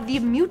today, we have the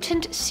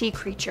mutant sea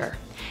creature.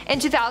 In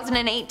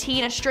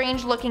 2018, a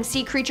strange looking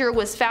sea creature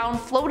was found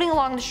floating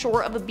along the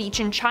shore of a beach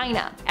in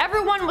China.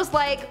 Everyone was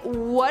like,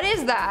 what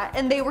is that?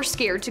 And they were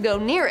scared to go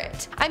near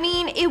it. I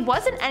mean, it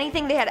wasn't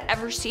anything they had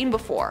ever seen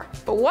before,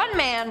 but one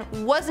man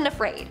wasn't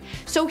afraid,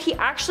 so he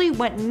actually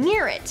went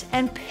near it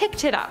and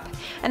picked it up.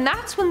 And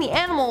that's when the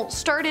animal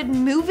started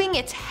moving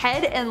its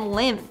head and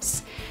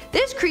limbs.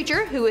 This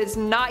creature, who is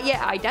not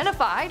yet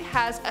identified,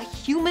 has a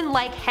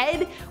human-like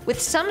head with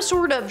some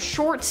sort of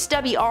short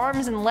stubby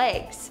arms and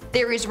legs.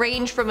 Theories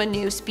range from a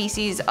new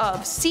species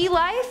of sea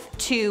life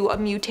to a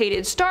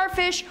mutated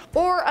starfish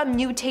or a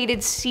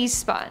mutated sea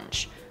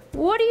sponge.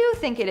 What do you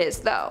think it is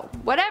though?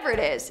 Whatever it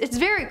is, it's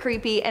very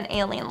creepy and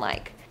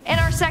alien-like. In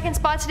our 2nd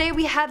spot today,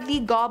 we have the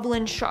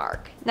goblin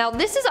shark. Now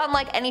this is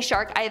unlike any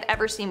shark I have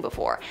ever seen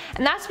before,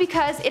 and that's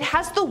because it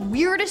has the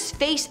weirdest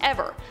face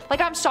ever.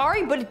 Like, I'm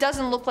sorry, but it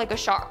doesn't look like a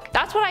shark.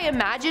 That's what I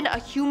imagine a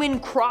human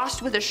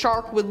crossed with a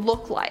shark would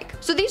look like.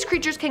 So these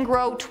creatures can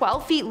grow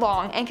 12 feet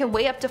long and can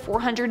weigh up to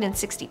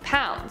 460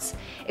 pounds.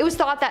 It was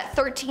thought that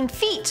 13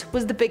 feet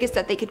was the biggest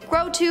that they could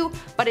grow to,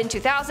 but in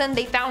 2000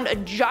 they found a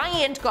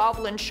giant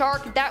goblin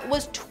shark that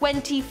was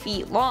 20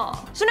 feet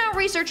long. So now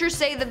researchers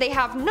say that they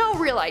have no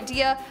real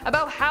idea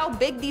about how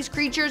big these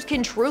creatures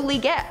can truly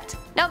get.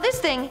 Now this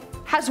thing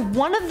has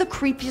one of the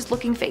creepiest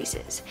looking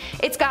faces.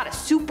 It's got a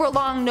super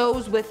long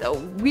nose with a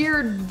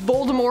weird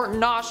Voldemort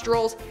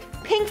nostrils,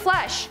 pink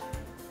flesh,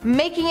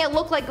 making it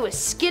look like it was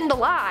skinned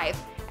alive,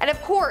 and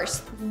of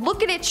course,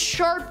 look at its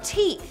sharp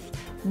teeth.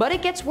 But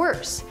it gets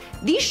worse.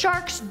 These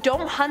sharks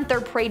don't hunt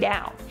their prey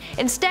down.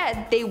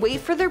 Instead, they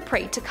wait for their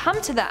prey to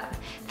come to them.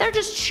 They're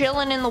just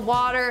chilling in the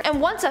water, and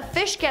once a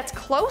fish gets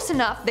close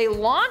enough, they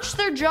launch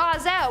their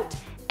jaws out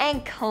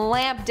and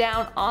clamp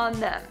down on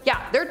them.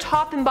 Yeah, their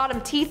top and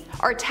bottom teeth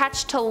are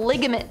attached to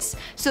ligaments,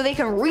 so they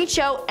can reach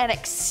out and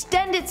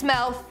extend its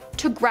mouth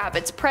to grab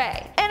its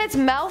prey. And its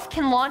mouth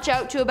can launch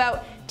out to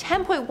about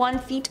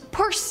 10.1 feet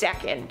per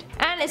second.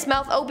 And its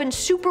mouth opens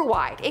super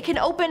wide. It can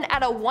open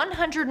at a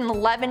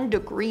 111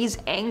 degrees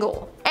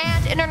angle.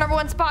 And in our number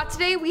 1 spot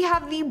today, we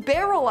have the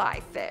barrel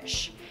eye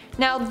fish.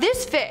 Now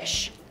this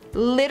fish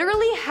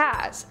literally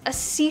has a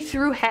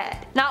see-through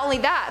head. Not only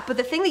that, but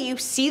the thing that you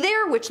see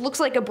there, which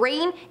looks like a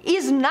brain,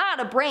 is not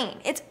a brain.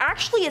 It's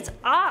actually its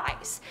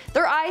eyes.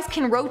 Their eyes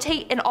can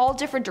rotate in all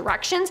different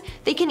directions.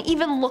 They can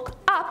even look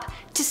up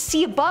to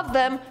see above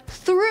them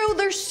through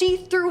their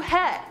see-through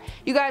head.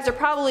 You guys are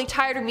probably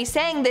tired of me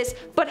saying this,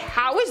 but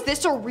how is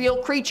this a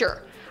real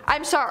creature?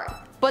 I'm sorry,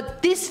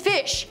 but this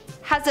fish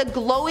has a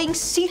glowing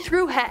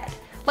see-through head.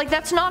 Like,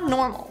 that's not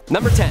normal.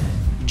 Number 10.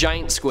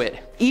 Giant squid.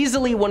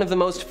 Easily one of the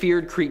most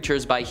feared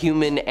creatures by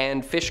human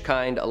and fish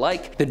kind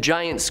alike, the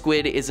giant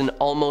squid is an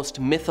almost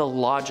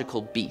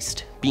mythological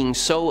beast, being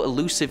so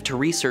elusive to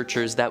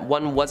researchers that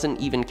one wasn't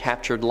even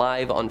captured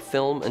live on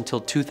film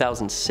until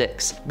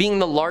 2006. Being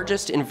the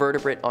largest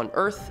invertebrate on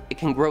Earth, it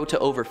can grow to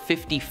over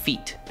 50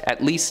 feet,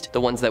 at least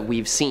the ones that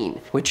we've seen,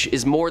 which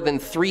is more than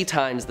 3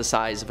 times the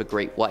size of a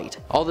great white.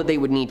 All that they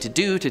would need to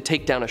do to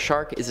take down a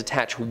shark is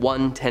attach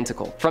one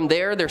tentacle. From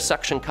there, their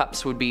suction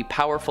cups would be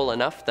powerful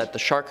enough that the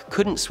shark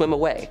couldn't swim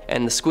away,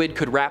 and the squid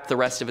could wrap the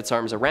rest of its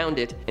arms around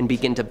it and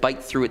begin to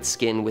bite through its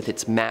skin with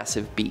its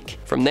massive beak.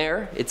 From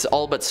there, it's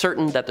all but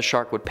certain that the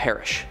shark would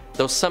perish,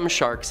 though some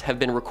sharks have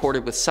been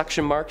recorded with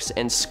suction marks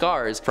and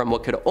scars from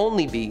what could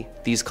only be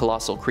these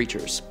colossal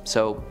creatures,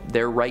 so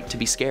they're right to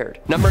be scared.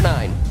 Number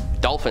 9.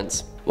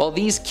 Dolphins. While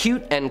these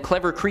cute and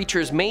clever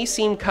creatures may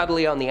seem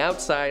cuddly on the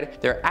outside,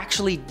 they're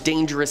actually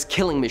dangerous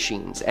killing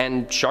machines,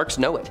 and sharks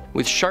know it.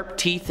 With sharp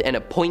teeth and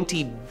a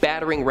pointy,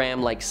 battering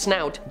ram-like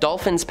snout,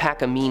 dolphins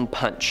pack a mean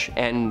punch,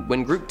 and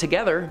when grouped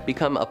together,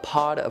 become a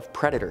pod of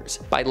predators.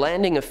 By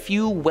landing a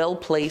few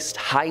well-placed,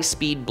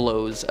 high-speed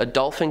blows, a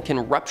dolphin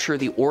can rupture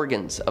the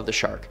organs of the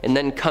shark, and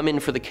then come in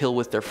for the kill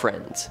with their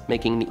friends,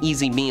 making an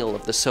easy meal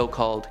of the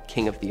so-called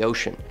king of the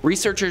ocean.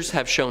 Researchers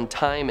have shown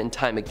time and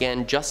time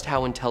again just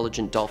how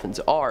intelligent dolphins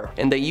are,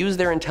 and they use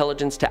their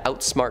intelligence to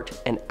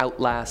outsmart and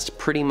outlast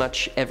pretty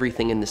much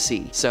everything in the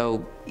sea.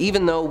 So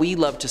even though we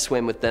love to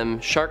swim with them,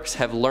 sharks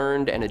have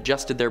learned and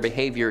adjusted their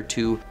behavior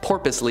to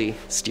porpoisely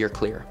steer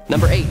clear.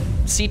 Number 8.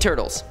 Sea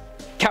turtles.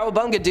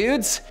 Cowabunga,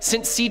 dudes!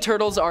 Since sea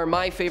turtles are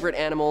my favorite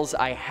animals,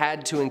 I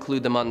had to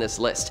include them on this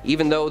list,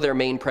 even though their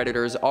main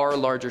predators are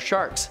larger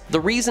sharks. The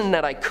reason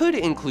that I could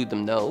include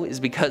them though is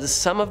because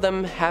some of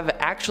them have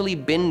actually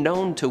been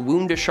known to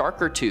wound a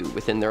shark or two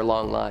within their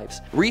long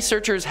lives.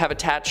 Researchers have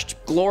attached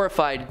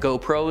glorified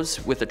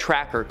GoPros with a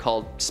tracker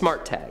called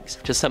Smart Tags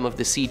to some of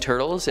the sea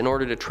turtles in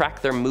order to track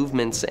their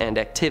movements and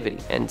activity,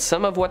 and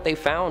some of what they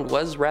found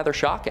was rather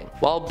shocking.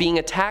 While being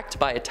attacked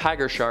by a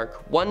tiger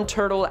shark, one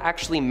turtle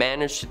actually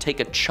managed to take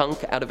a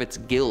chunk out of its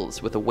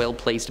gills with a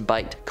well-placed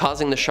bite,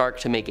 causing the shark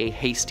to make a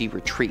hasty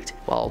retreat.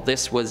 While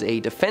this was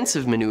a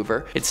defensive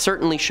maneuver, it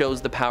certainly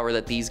shows the power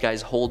that these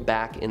guys hold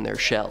back in their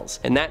shells.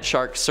 And that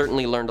shark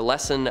certainly learned a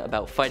lesson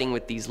about fighting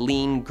with these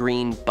lean,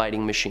 green,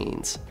 biting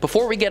machines.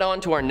 Before we get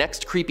on to our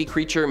next creepy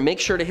creature, make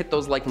sure to hit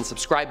those like and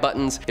subscribe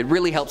buttons. It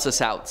really helps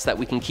us out so that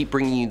we can keep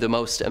bringing you the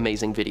most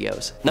amazing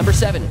videos. Number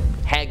 7.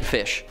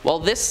 Hagfish. While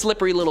this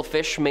slippery little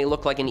fish may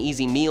look like an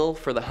easy meal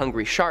for the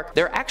hungry shark,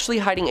 they're actually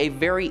hiding a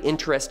very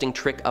interesting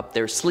trick up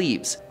their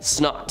sleeves: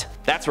 snot.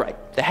 That's right.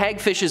 The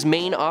hagfish's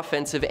main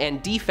offensive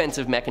and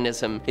defensive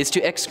mechanism is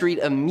to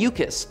excrete a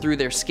mucus through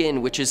their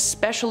skin, which is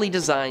specially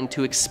designed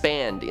to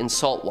expand in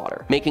salt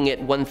water, making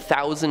it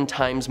 1,000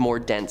 times more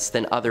dense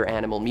than other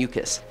animal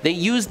mucus. They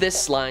use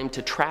this slime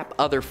to trap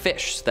other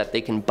fish so that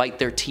they can bite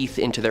their teeth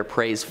into their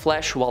prey's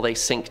flesh while they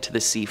sink to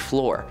the sea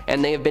floor,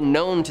 and they have been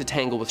known to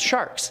tangle with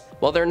sharks.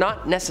 While they're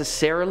not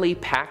necessarily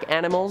pack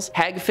animals,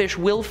 hagfish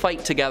will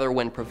fight together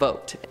when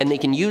provoked, and they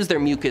can use their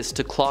mucus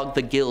to clog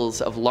the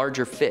gills of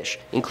larger fish,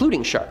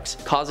 including sharks,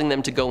 causing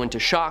them to go into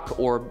shock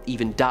or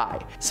even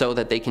die, so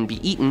that they can be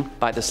eaten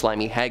by the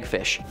slimy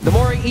hagfish. The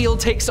moray eel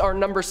takes our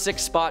number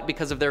 6 spot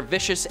because of their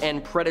vicious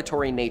and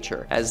predatory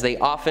nature, as they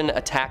often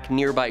attack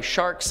nearby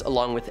sharks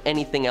along with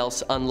anything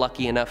else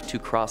unlucky enough to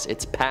cross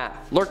its path.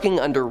 Lurking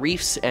under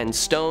reefs and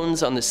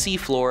stones on the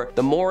seafloor,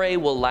 the moray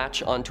will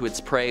latch onto its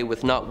prey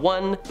with not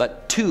one, but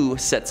 2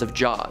 sets of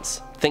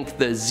jaws. Think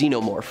the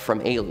xenomorph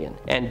from Alien,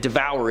 and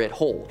devour it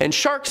whole. And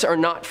sharks are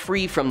not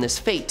free from this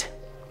fate.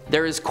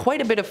 There is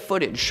quite a bit of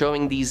footage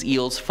showing these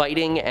eels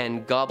fighting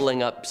and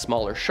gobbling up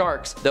smaller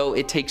sharks, though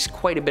it takes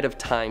quite a bit of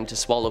time to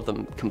swallow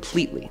them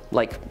completely,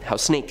 like how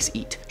snakes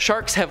eat.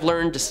 Sharks have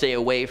learned to stay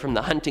away from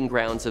the hunting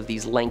grounds of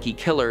these lanky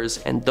killers,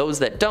 and those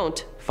that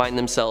don't find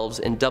themselves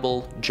in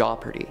double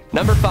jeopardy.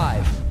 Number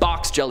 5.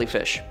 Box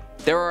jellyfish.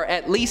 There are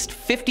at least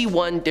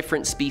 51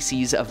 different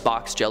species of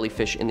box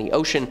jellyfish in the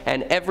ocean,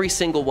 and every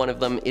single one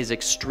of them is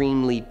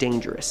extremely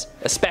dangerous,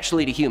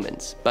 especially to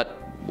humans. But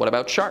what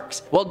about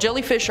sharks? While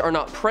jellyfish are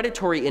not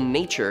predatory in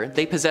nature,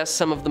 they possess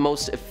some of the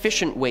most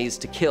efficient ways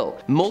to kill.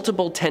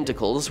 Multiple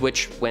tentacles,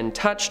 which, when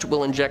touched,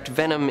 will inject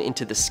venom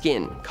into the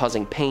skin,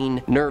 causing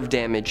pain, nerve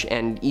damage,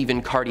 and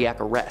even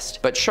cardiac arrest.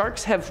 But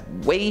sharks have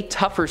way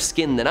tougher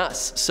skin than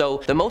us,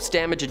 so the most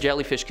damage a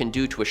jellyfish can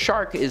do to a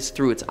shark is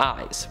through its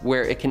eyes,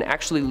 where it can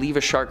actually leave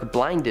a shark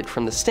blinded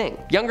from the sting.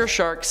 Younger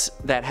sharks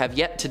that have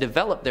yet to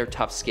develop their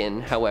tough skin,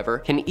 however,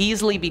 can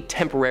easily be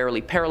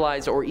temporarily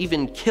paralyzed or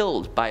even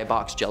killed by a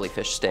box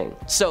jellyfish sting.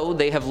 So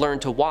they have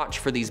learned to watch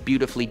for these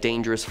beautifully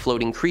dangerous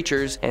floating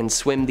creatures and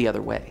swim the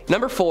other way.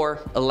 Number 4.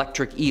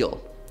 Electric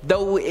eel.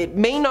 Though it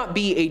may not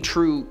be a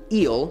true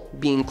eel,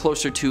 being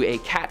closer to a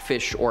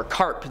catfish or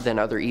carp than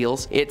other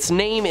eels, its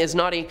name is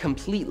not a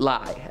complete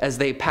lie, as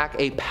they pack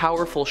a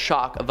powerful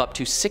shock of up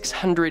to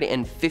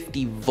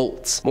 650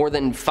 volts, more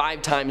than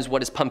 5 times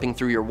what is pumping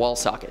through your wall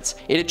sockets.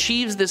 It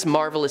achieves this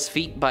marvelous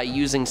feat by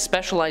using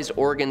specialized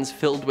organs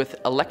filled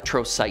with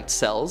electrocyte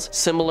cells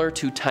similar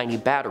to tiny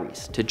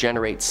batteries to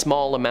generate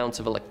small amounts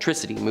of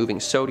electricity, moving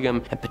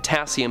sodium and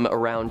potassium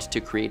around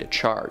to create a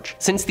charge.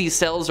 Since these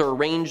cells are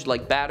arranged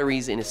like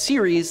batteries in a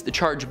series, the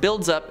charge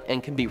builds up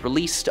and can be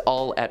released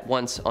all at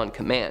once on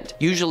command,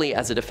 usually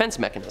as a defense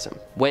mechanism.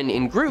 When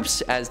in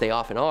groups, as they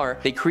often are,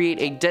 they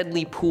create a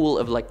deadly pool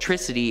of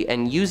electricity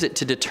and use it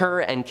to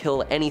deter and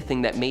kill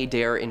anything that may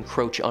dare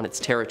encroach on its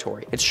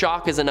territory. Its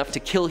shock is enough to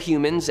kill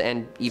humans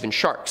and even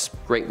sharks,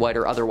 great white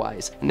or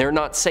otherwise, and they're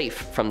not safe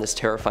from this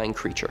terrifying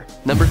creature.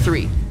 Number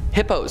 3.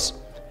 Hippos.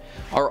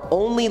 Our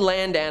only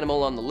land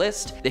animal on the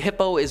list, the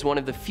hippo is one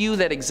of the few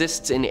that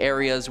exists in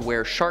areas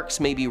where sharks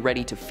may be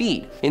ready to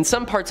feed. In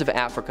some parts of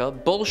Africa,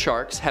 bull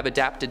sharks have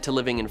adapted to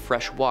living in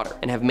fresh water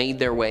and have made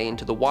their way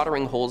into the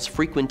watering holes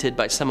frequented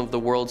by some of the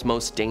world's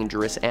most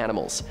dangerous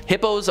animals.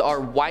 Hippos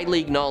are widely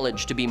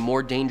acknowledged to be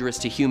more dangerous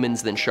to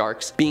humans than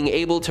sharks, being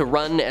able to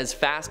run as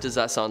fast as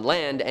us on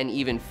land and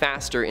even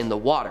faster in the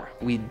water.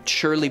 We'd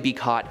surely be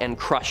caught and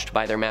crushed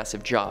by their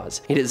massive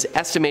jaws. It is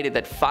estimated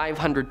that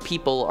 500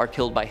 people are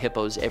killed by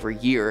hippos every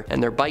year,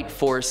 and their bite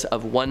force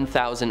of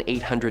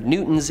 1,800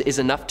 newtons is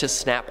enough to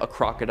snap a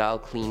crocodile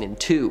clean in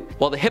two.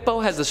 While the hippo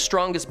has the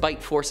strongest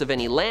bite force of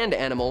any land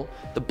animal,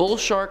 the bull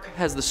shark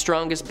has the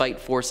strongest bite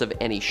force of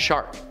any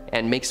shark,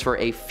 and makes for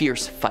a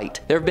fierce fight.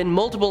 There have been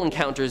multiple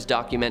encounters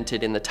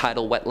documented in the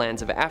tidal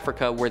wetlands of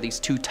Africa where these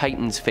two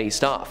titans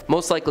faced off,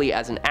 most likely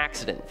as an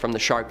accident from the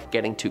shark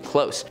getting too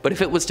close. But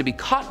if it was to be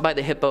caught by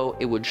the hippo,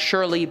 it would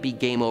surely be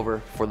game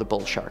over for the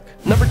bull shark.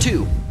 Number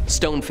 2.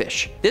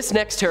 Stonefish. This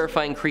next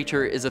terrifying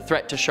creature is a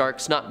threat to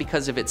sharks not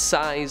because of its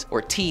size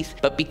or teeth,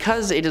 but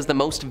because it is the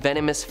most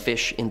venomous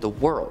fish in the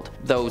world.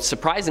 Though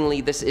surprisingly,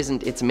 this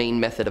isn't its main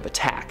method of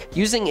attack.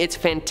 Using its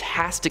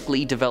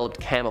fantastically developed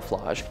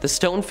camouflage, the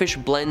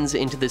stonefish blends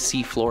into the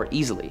seafloor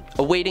easily,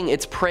 awaiting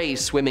its prey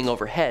swimming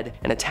overhead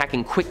and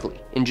attacking quickly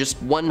in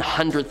just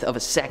 1/100th of a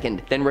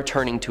second, then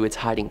returning to its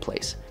hiding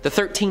place. The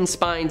 13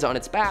 spines on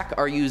its back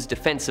are used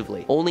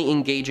defensively, only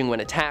engaging when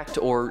attacked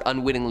or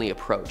unwittingly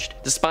approached.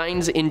 The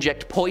spines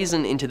inject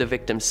poison into the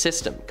victim's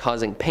system,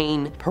 causing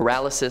pain,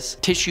 paralysis,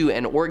 tissue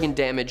and organ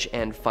damage,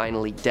 and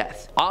finally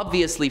death.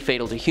 Obviously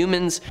fatal to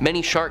humans,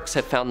 many sharks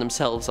have found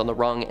themselves on the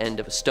wrong end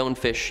of a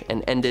stonefish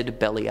and ended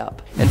belly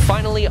up. And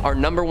finally, our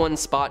number 1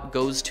 spot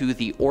goes to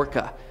the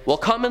orca. While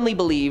commonly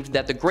believed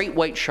that the great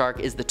white shark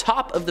is the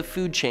top of the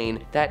food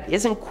chain, that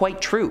isn't quite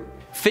true.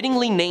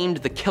 Fittingly named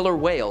the killer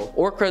whale,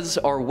 orcas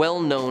are well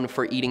known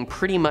for eating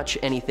pretty much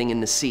anything in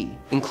the sea,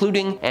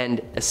 including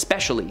and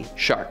especially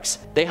sharks.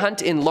 They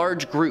hunt in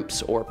large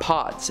groups or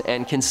pods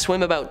and can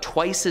swim about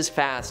twice as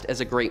fast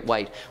as a great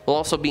white, while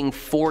also being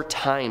 4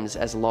 times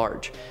as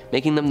large,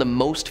 making them the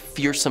most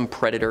fearsome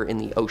predator in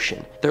the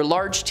ocean. Their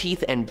large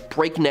teeth and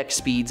breakneck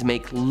speeds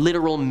make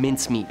literal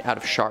mincemeat out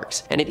of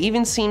sharks, and it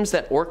even seems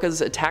that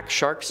orcas attack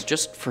sharks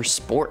just for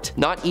sport,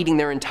 not eating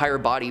their entire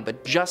body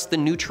but just the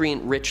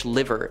nutrient-rich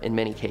liver in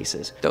many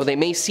cases. Though they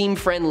may seem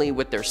friendly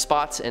with their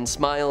spots and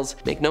smiles,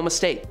 make no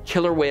mistake,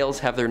 killer whales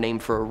have their name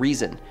for a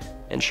reason,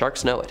 and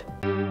sharks know it.